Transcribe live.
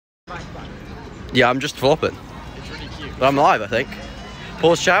Yeah, I'm just flopping. It's really cute. But I'm live, I think.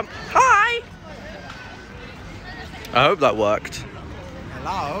 Pause, champ. Hi! I hope that worked.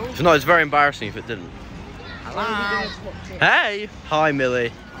 Hello? If not, it's very embarrassing if it didn't. Hello? Hey! Hi,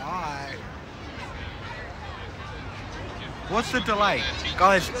 Millie. Hi. What's the delay?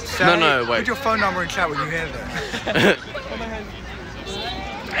 Guys, say, No, wait. put your phone number in chat when you hear this.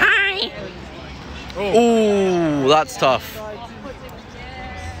 Hi! Ooh, that's tough.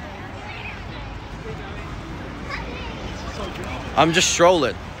 I'm just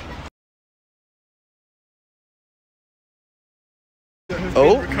strolling.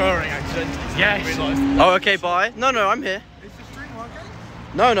 Oh? Recurring accidentally. Yes. Oh, okay, bye. No, I'm here. Is the stream working?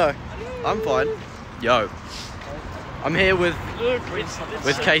 No, I'm fine. Yo. I'm here with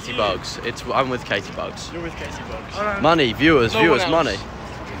Caiti Bugs. I'm with Caiti Bugs. You're with Caiti Bugs. Money, viewers, money.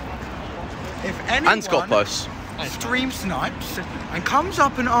 If anyone And Scott posts. stream snipes and comes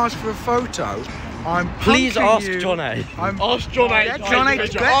up and asks for a photo, Please punking ask you. Jonnaay. Ask Jonnaay. Get Jonnaay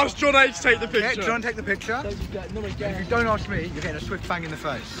to Ask Jonnaay to take the Get picture. John, take the picture. And if you don't ask me, you're getting a swift bang in the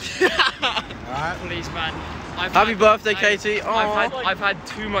face. Alright? Please, man. Happy birthday, Caiti. I've had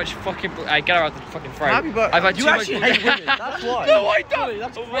too much fucking. Get her out the fucking frame. Happy birthday. I've had You too actually much. hate women. That's why. No, I don't.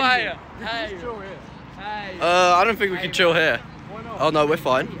 That's crazy. Why? Hey. Hey. I don't think we can chill here. Oh no, we're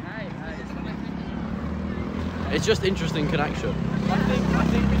fine. It's just interesting connection. I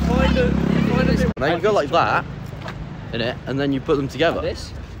think we find it. Now you go like that, in it, and then you put them together. Like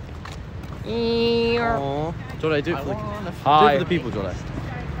this. Aww. Jonnaay, do it for the, Hi. do it for the people, Jonnaay.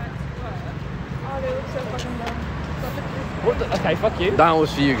 What the? Okay, fuck you. That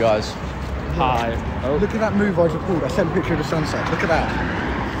was for you guys. Hi. Oh. Look at that move I just pulled. I sent a picture of the sunset. Look at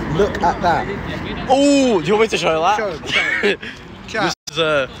that. Look at that. Oh, do you want me to show that? Show it. Chat. This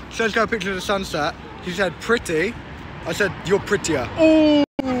is Says got a picture of the sunset. He said pretty. I said you're prettier. Ooh,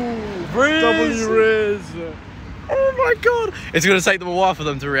 Riz. W Riz. Oh my god! It's gonna take them a while for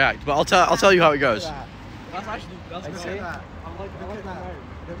them to react, but I'll tell you how it goes. That's actually. That's Look at that. Look at that.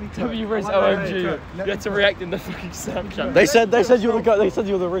 Let me tell W Riz OMG. You had to react in the fucking Snapchat. They said you're the guy. They said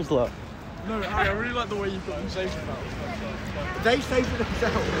you're the Rizzler. No, I really like the way you've got them saved about. They saved it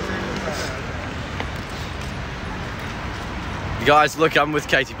themselves. Guys, look, I'm with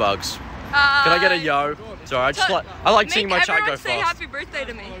Caiti Bugs. Can I get a yo? Sorry, I like seeing my chat go fast. Say happy birthday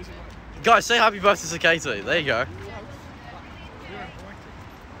to me. Guys, say happy birthday to Caiti. There you go.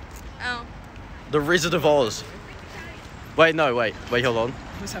 Oh. The Wizard of Oz. Wait, hold on.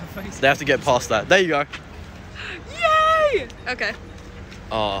 They have to get past that. There you go. Yay! Okay.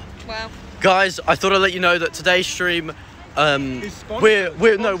 Oh. Wow. Guys, I thought I'd let you know that today's stream, we're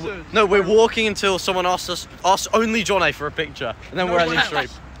walking until someone asks only Jonnaay for a picture, and then we're ending the stream.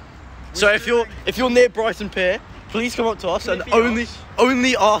 So if you're near Brighton Pier, please come up to us and only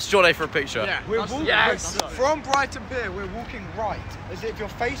ask Jonnaay for a picture. Yeah. We're walking from Brighton Pier. We're walking right, as if you're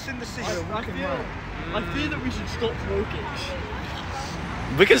facing the sea. We're walking right. I feel that we should stop walking.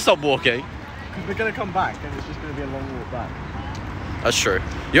 We can stop walking. Because we're going to come back and it's just going to be a long walk back. That's true.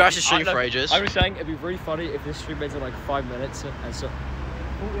 You're actually streaming for ages. I was saying it'd be really funny if this stream ends in like 5 minutes and so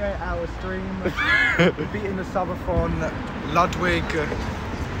 48-hour stream. Beating the subathon, Ludwig.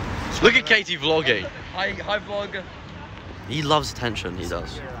 Look at Caiti vlogging. Hi vlog. He loves attention, he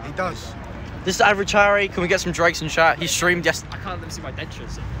does. He does. This is Average Harry. Can we get some Drakes in chat? He streamed yesterday. I can't let them see my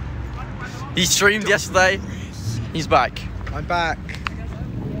dentures. He streamed yesterday. He's back. I'm back.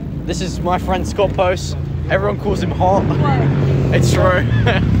 This is my friend Scott Post. Everyone calls him hot. It's true.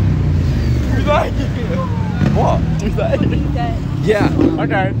 What? Yeah.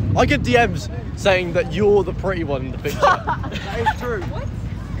 Okay. I get DMs saying that you're the pretty one in the picture. That is true. What?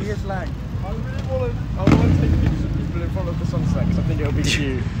 He is lag. I want to take pictures of people in front of the sunset because I think it'll be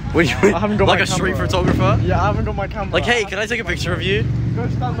cute. I haven't got like a street photographer? Yeah, I haven't got my camera. Like, hey, can I take a picture of you? Go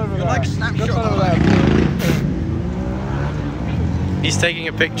stand over there. Like snapshot. Go stand over there. He's taking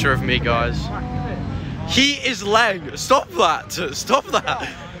a picture of me, guys. He is lag. Stop that. Stop that.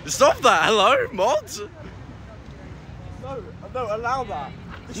 Stop that. Hello, mods? No, allow that.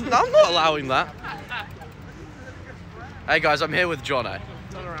 I'm not allowing that. Hey guys, I'm here with Jonnaay.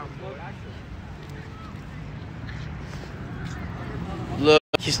 Turn around. Look,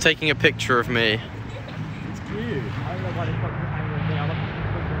 he's taking a picture of me. It's cute. I don't know why the fuck you're hanging me.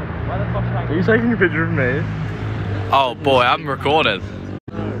 Why the fuck are you taking a picture of me? Oh boy, I'm recording.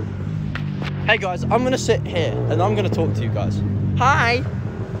 Hey guys, I'm gonna sit here and I'm gonna talk to you guys. Hi.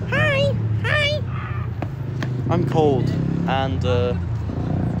 Hi. Hi. I'm cold and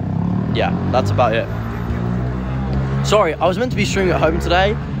yeah, that's about it. Sorry, I was meant to be streaming at home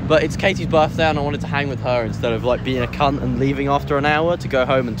today, but it's Caiti's birthday and I wanted to hang with her instead of like being a cunt and leaving after an hour to go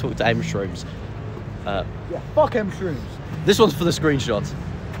home and talk to M streams. Yeah, fuck them shrooms. This one's for the screenshots.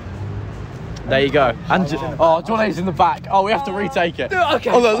 There you go. And oh, Jonnaay's in the back. Oh, we have to retake it. Okay.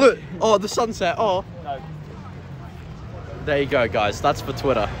 Oh, look. Oh, the sunset. Oh. There you go, guys. That's for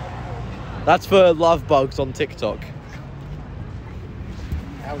Twitter. That's for love bugs on TikTok.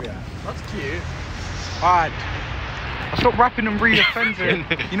 Hell yeah. That's cute. Alright. I stopped rapping and re-offending.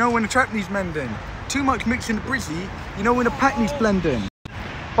 You know when the trap needs mending. Too much mixing the brizzy. You know when the pack needs blending.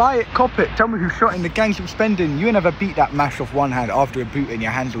 Buy it, cop it. Tell me who shot in the gangs of spending. You ain't never beat that mash off one hand after a boot and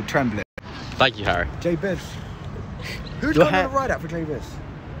your hands all trembling. Thank you, Harry. J Biz. Who's got a ride out for J Biz?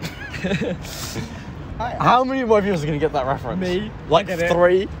 How many of my viewers are going to get that reference? Me. Like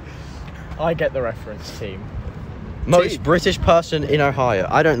 3? I get the reference, team. Most British person in Ohio.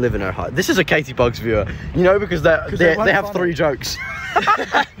 I don't live in Ohio. This is a Caiti Bugs viewer. You know, because they have 3 jokes.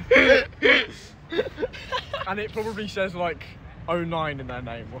 And it probably says like 09 in their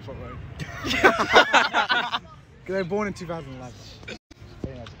name or something. They were born in 2011. I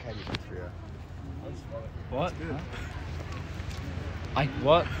think that's a Caiti Bugs viewer. What? Huh?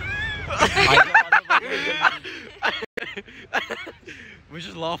 What? We're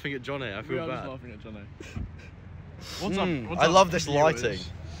just laughing at Jonnaay. I feel bad. Just laughing at Jonnaay. What's up? I love this lighting.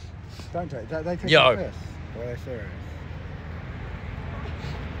 Don't they? They take Yo. a piss. Or are they serious?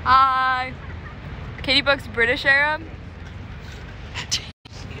 Hi. Caiti Bugs British era.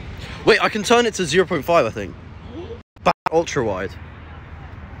 Wait, I can turn it to 0.5, I think. Back ultra wide.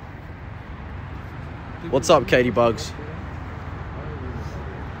 What's up, Caiti Bugs?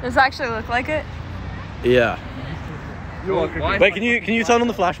 Does it actually look like it? Yeah. Wait, Wait, can you turn on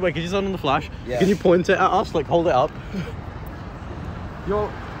the flash? Wait, can you turn on the flash? Yeah. Can you point it at us? Like, hold it up. You're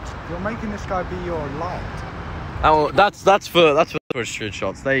making this guy be your light. Oh, that's for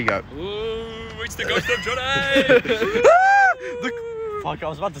screenshots. There you go. Ooh, it's the ghost of Jonnaay! Fuck, I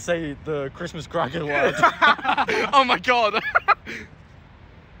was about to say the Christmas cracker word. Oh my god.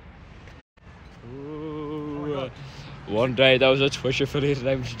 Ooh. One day there was a Twitch affiliate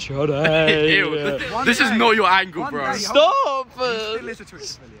named Jonnaay. Ew, this is not your angle, bro. Stop! Still is a Twitch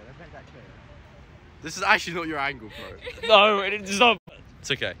affiliate, let's make that clear. This is actually not your angle, bro. No, it's not.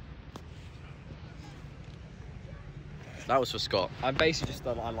 It's okay. That was for Scott. I'm basically just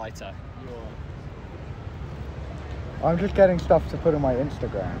a lighter. I'm just getting stuff to put on my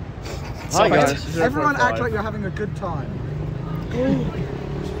Instagram. Hi guys. Everyone act like you're having a good time.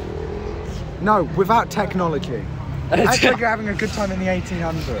 No, without technology. Act like you're having a good time in the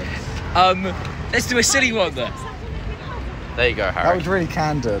 1800s. Let's do a silly one then. There you go, That Harry. was really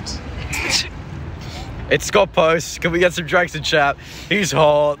candid. It's Scott Post. Can we get some drinks in chat? He's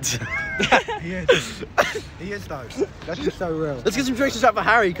hot. He is. He is though. That's just so real. Let's get some drinks in chat for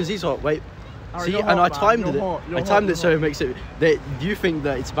Harry because he's hot. Wait. Harry, See, you're and hot, I timed man. it. You're hot. You're I hot, timed you're it so hot. it makes it that you think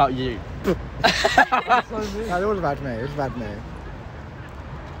that it's about you. No, it was about me. It was about me.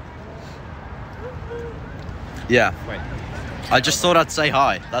 Yeah. Wait. I just thought I'd say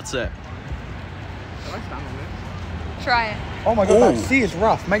hi. That's it. Try it. Oh my god, Ooh. that sea is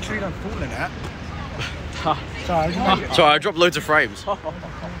rough. Make sure you don't fall in it. Sorry, Sorry, I dropped loads of frames.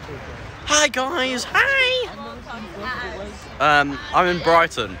 Hi guys. Hi. I'm in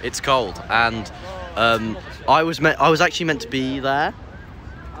Brighton. It's cold, and I was actually meant to be there.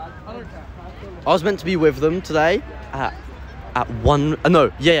 I was meant to be with them today at 1.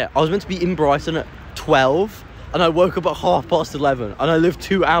 No, yeah. I was meant to be in Brighton at 12, and I woke up at 11:30, and I live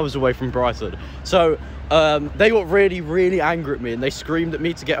 2 hours away from Brighton. So they got really, really angry at me, and they screamed at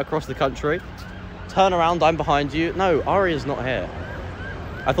me to get across the country. Turn around, I'm behind you. No, Aria's not here.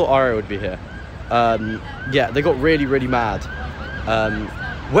 I thought Aria would be here. Yeah, they got really, really mad.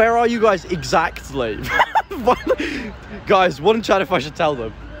 Where are you guys exactly? Guys, one in chat if I should tell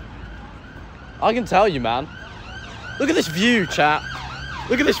them. I can tell you, man. Look at this view, chat.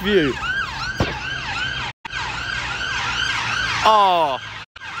 Look at this view. Oh.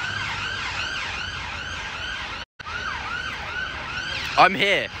 I'm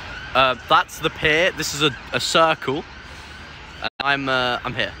here. That's the pier. This is a circle. I'm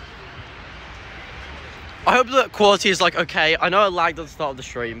here. I hope that quality is like okay. I know I lagged at the start of the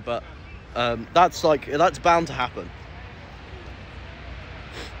stream, but that's bound to happen.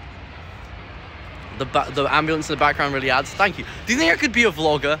 The ambulance in the background really adds. Thank you. Do you think I could be a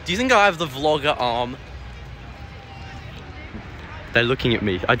vlogger? Do you think I have the vlogger arm? They're looking at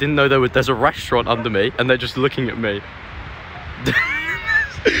me. I didn't know there's a restaurant under me, and they're just looking at me.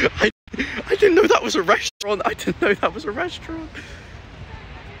 I didn't know that was a restaurant. I didn't know that was a restaurant.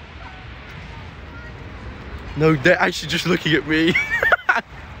 No, they're actually just looking at me.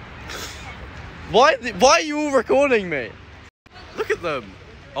 Why are you all recording me? Look at them.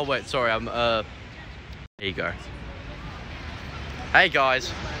 Oh wait, sorry, I'm There you go. Hey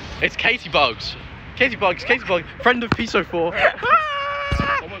guys, it's Caiti Bugs. Caiti Bugs, friend of Piso 4.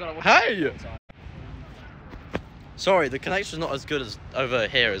 Hey! Sorry, the connection's not as good as over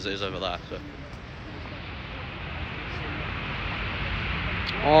here as it is over there. So.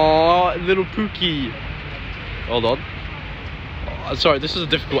 Oh, little Pookie. Hold on. Oh, sorry, this is a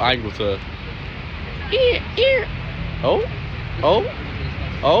difficult angle to. Oh.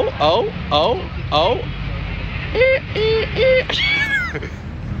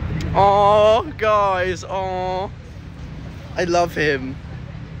 Oh, guys. Oh, I love him.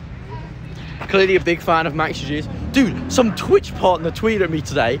 Clearly a big fan of MaxGGs. Dude, some Twitch partner tweeted at me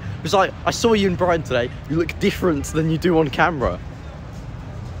today. It was like, I saw you in Brighton today. You look different than you do on camera.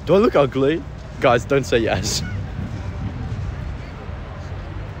 Do I look ugly? Guys, don't say yes.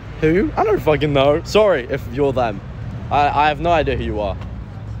 Who? I don't fucking know. Sorry if you're them. I have no idea who you are.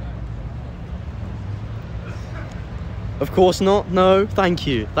 Of course not. No, thank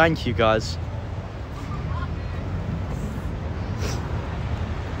you. Thank you, guys.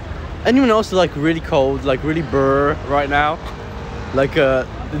 Anyone else like really cold, like really brr right now? Like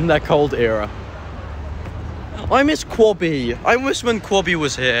in that cold era. I miss Quabby. I miss when Quabby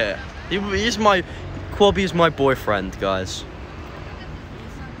was here. Quabby is my boyfriend, guys.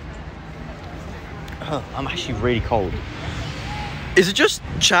 I'm actually really cold. Is it just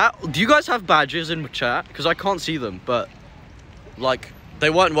chat? Do you guys have badges in chat? Because I can't see them, but like they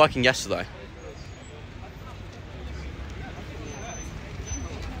weren't working yesterday.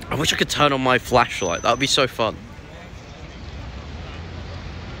 I wish I could turn on my flashlight. That would be so fun.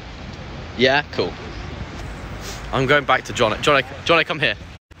 Yeah, cool. I'm going back to Jonnaay. Jonnaay, come here.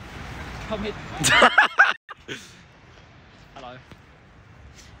 Come here. Hello.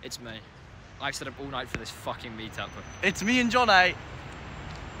 It's me. I've stayed up all night for this fucking meetup. It's me and Jonnaay.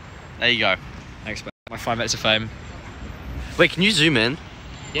 There you go. Thanks, man. My 5 minutes of fame. Wait, can you zoom in?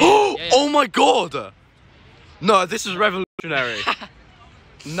 Yeah, yeah. Oh my god! No, this is revolutionary.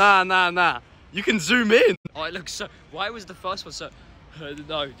 Nah. You can zoom in. Oh, it looks so... Why was the first one so...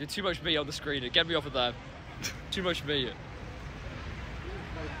 no, you're too much me on the screen. Get me off of there. Too much me.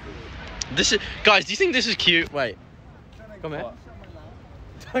 This is... Guys, do you think this is cute? Wait. Come here. What?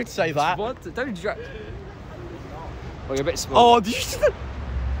 Don't say that. What? Don't drag... Oh, you're a bit small. Oh, did you see that?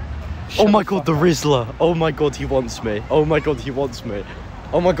 Oh my god, the Rizzler. Oh my god, he wants me. Oh my god, he wants me.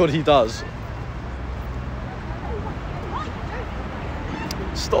 Oh my god, he does.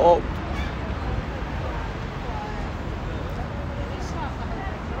 Stop.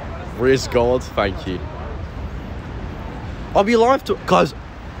 Riz God, thank you. I'll be live to... Guys.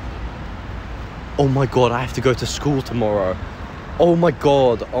 Oh my god, I have to go to school tomorrow. Oh my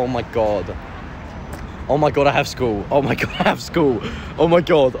god, oh my god. Oh my god, I have school. Oh my god, I have school. Oh my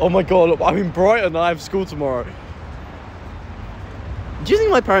god, I'm in Brighton, I have school tomorrow. Do you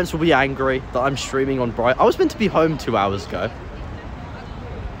think my parents will be angry that I'm streaming on Brighton? I was meant to be home 2 hours ago.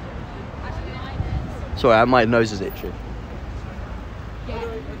 Sorry, my nose is itchy. Do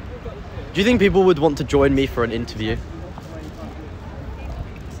you think people would want to join me for an interview?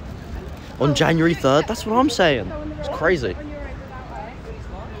 On January 3rd? That's what I'm saying. It's crazy.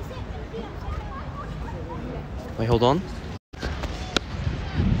 Wait, hold on.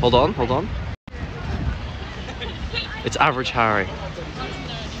 Hold on. It's Average Harry.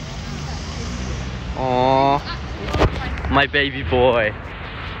 Aww. My baby boy.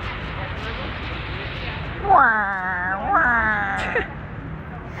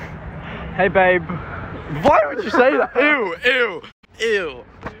 Hey babe. Why would you say that? Ew.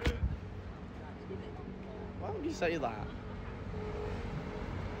 Why would you say that?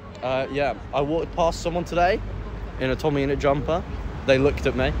 Yeah, I walked past someone today in a Tommy in a jumper. They looked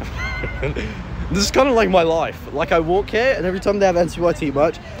at me. This is kind of like my life. Like I walk here and every time they have NCYT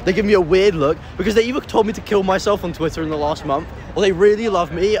merch, they give me a weird look because they either told me to kill myself on Twitter in the last month or they really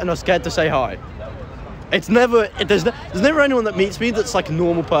love me and are scared to say hi. It's never, there's never anyone that meets me that's like a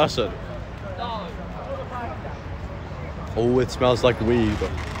normal person. Oh, it smells like weed.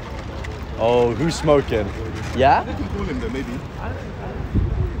 Oh, who's smoking? Yeah? You can call him though, maybe.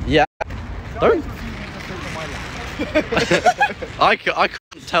 Yeah. Don't. I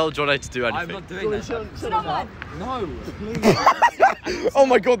couldn't tell Jonnaay to do anything. I'm not doing that. No. Oh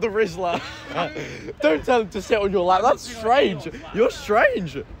my god, the Rizzler. Don't tell him to sit on your lap. That's strange. You're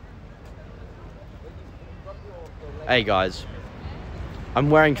strange. Hey guys. I'm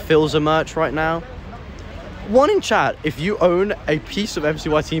wearing Philza merch right now. One in chat, if you own a piece of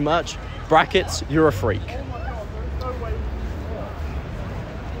MCYT merch, brackets, you're a freak.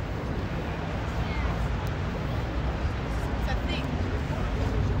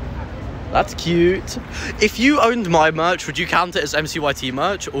 That's cute. If you owned my merch, would you count it as MCYT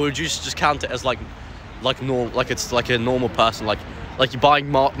merch, or would you just count it as like it's like a normal person, like you're buying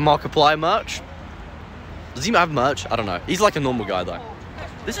Markiplier merch? Does he have merch? I don't know. He's like a normal guy though.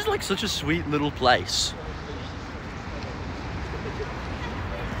 This is like such a sweet little place.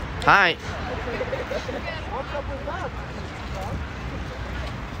 Hi.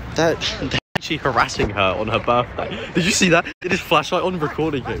 They're actually harassing her on her birthday. Did you see that? Did his flashlight on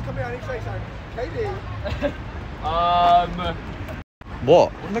recording him? Come here, I need to say something. Katie.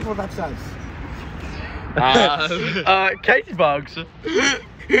 What? Look what that says. Katie bugs.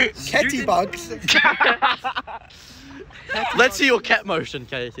 Katie bugs. Let's see your cat motion,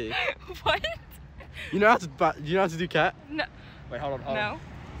 Katie. What? You know how to do cat? No. Wait, hold on. No.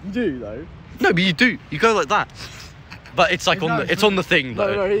 You do though. No, but you do. You go like that. But it's like it's on the thing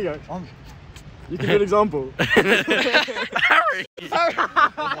though. No, here you go. You can do an example. Harry!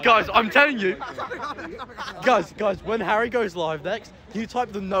 Guys, I'm telling you. Guys, when Harry goes live next, you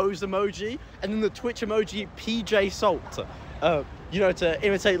type the nose emoji and then the Twitch emoji PJ Salt. You know, to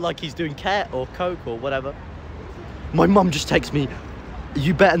imitate like he's doing cat or coke or whatever. My mum just texts me,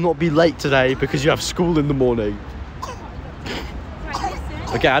 you better not be late today because you have school in the morning.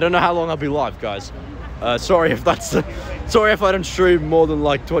 Okay, I don't know how long I'll be live, guys. Sorry if I don't stream more than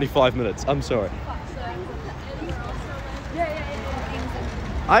like 25 minutes. I'm sorry.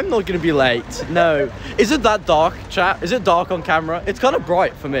 I'm not gonna be late. No. Is it that dark, chat? Is it dark on camera? It's kind of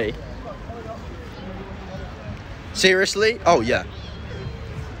bright for me. Seriously? Oh yeah.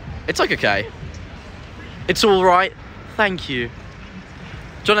 It's like okay. It's all right. Thank you.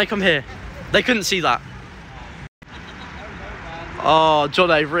 Jonnaay, come here. They couldn't see that. Oh,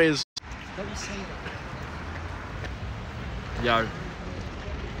 Jonnaay, Riz. Yo.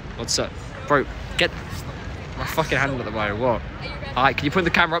 What's up? Bro, get my fucking hand out of the way, what? Alright, can you put the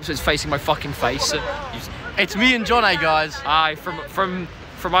camera up so it's facing my fucking face? It's me and Jonnaay, guys. Aye, from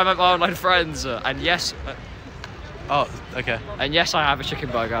my online friends. And yes... Oh, okay. And yes, I have a chicken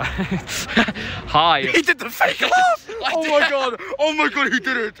burger. Hi. He did the fake laugh! Oh my god! Oh my god, he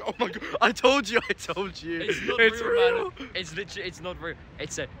did it! Oh my god! I told you! It's not real, man. It's literally, it's not real.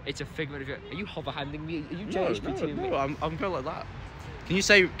 It's a figment of your... Are you hover-handing me? Are you JHPT me? No, I'm going like that. Can you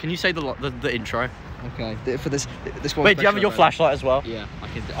say the intro? Okay, for this one. Wait, do you have your flashlight as well? Yeah, I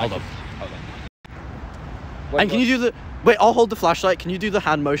can. Hold on. Wait, and can you do the... Wait, I'll hold the flashlight. Can you do the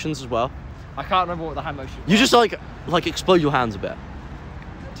hand motions as well? I can't remember what the hand motion was. You just like explode your hands a bit.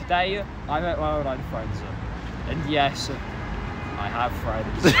 Today, I met my online friends. And yes, I have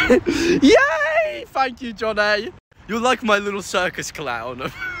friends. Yay! Thank you, Jonnaay. You're like my little circus clown.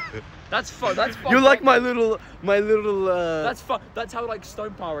 That's fun. That's fun. You're like my little. That's fun. That's how like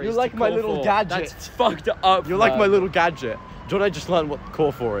Stone Power is. You're like my little gadget. That's fucked up. You're like my little gadget. Jonnaay just learned what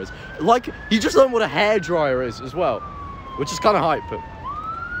Core 4 is. Like he just learned what a hairdryer is as well, which is kind of hype.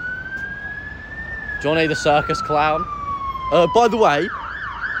 Jonnaay the circus clown. By the way,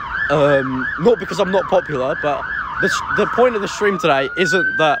 not because I'm not popular, but the point of the stream today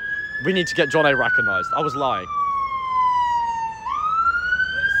isn't that we need to get Jonnaay recognised. I was lying.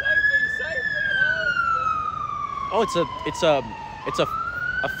 Oh, it's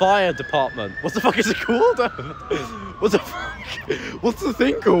a fire department. What the fuck is it called? What the fuck? What's the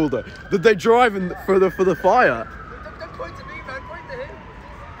thing called? That they drive for the fire? Don't point to me, man. Point to him.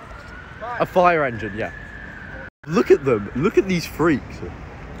 A fire engine, yeah. Look at them. Look at these freaks.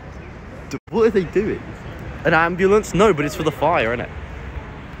 What are they doing? An ambulance? No, but it's for the fire, isn't it?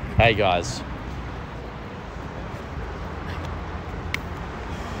 Hey, guys.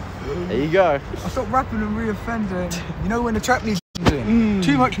 There you go. I stopped rapping and re-offending. You know when the trapney's blending?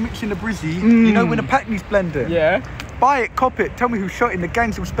 Too much mixing the brizzy. You know when the packney's blending? Yeah. Buy it, cop it, tell me who shot in the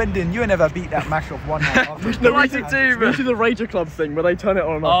gangs of spending. You never beat that mash off one night after. No, we should do the Rager Club thing where they turn it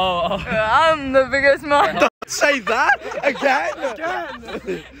on and off. I'm the biggest man. Don't say that again.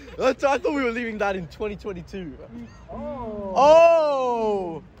 I thought we were leaving that in 2022.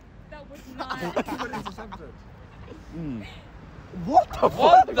 Oh. That was not. What the fuck?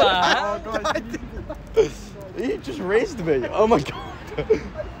 What the heck? He just raised me. Oh my god.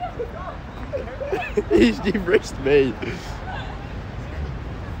 He raised me.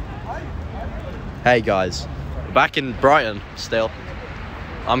 Hey guys, back in Brighton still.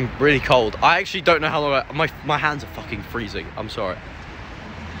 I'm really cold. I actually don't know how long my hands are fucking freezing. I'm sorry.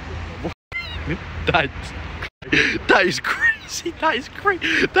 That is crazy. That is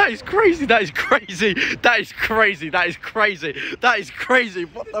crazy. That is crazy. That is crazy. That is crazy. That is crazy. That is crazy.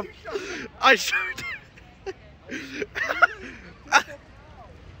 What the? I showed.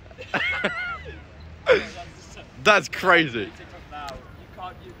 That's crazy.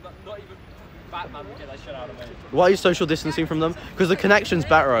 Not even Batman would get that shit out of me. Why are you social distancing from them? Because the connection's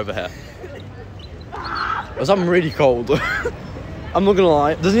better over here. Because I'm really cold. I'm not gonna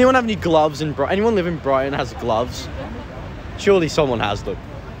lie. Does anyone have any gloves in Brighton? Anyone live in Brighton has gloves? Surely someone has them.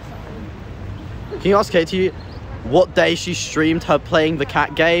 Can you ask Caiti what day she streamed her playing the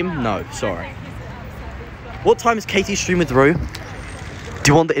cat game? No, sorry. What time is Caiti stream with Rue?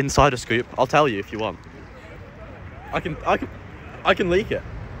 Do you want the insider scoop? I'll tell you if you want. I can leak it.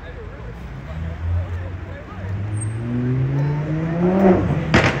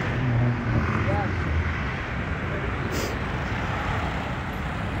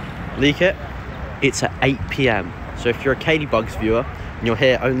 Leak it. It's at 8 PM. So if you're a Caiti Bugs viewer and you're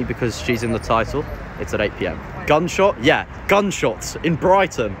here only because she's in the title, it's at 8 PM. Gunshot? Yeah, gunshots in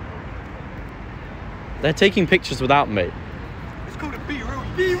Brighton. They're taking pictures without me. It's called a Be Real.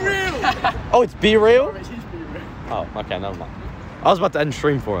 Be Real! Oh, it's Be Real? It is Be Real. Oh, okay, never mind. I was about to end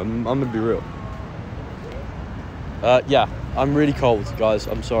stream for him. I'm gonna be real. Yeah, I'm really cold, guys.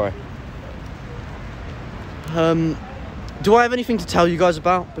 I'm sorry. Do I have anything to tell you guys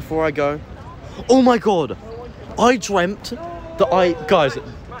about before I go? Oh my god! I dreamt that guys.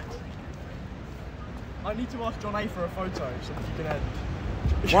 I need to ask Jonnaay for a photo so that you can end.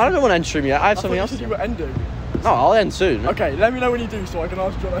 Why don't I want to end stream yet? I have something else to you do. were ending. No, I'll end soon. Okay, let me know when you do so I can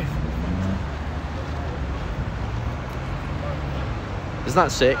ask Jonnaay. Isn't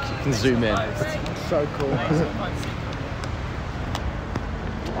that sick? You can zoom in. So cool.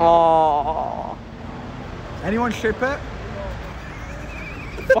 Oh, Anyone ship it?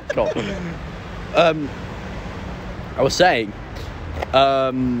 fuck off. I was saying,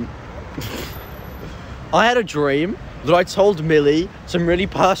 I had a dream that I told Millie some really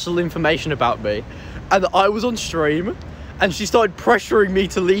personal information about me, and I was on stream, and she started pressuring me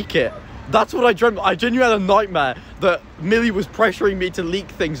to leak it. That's what I dreamt. I genuinely had a nightmare that Millie was pressuring me to leak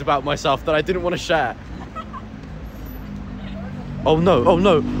things about myself that I didn't want to share. Oh no, oh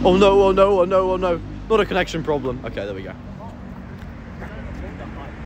no, oh no, oh no, oh no, oh no. Not a connection problem. Okay, there we go.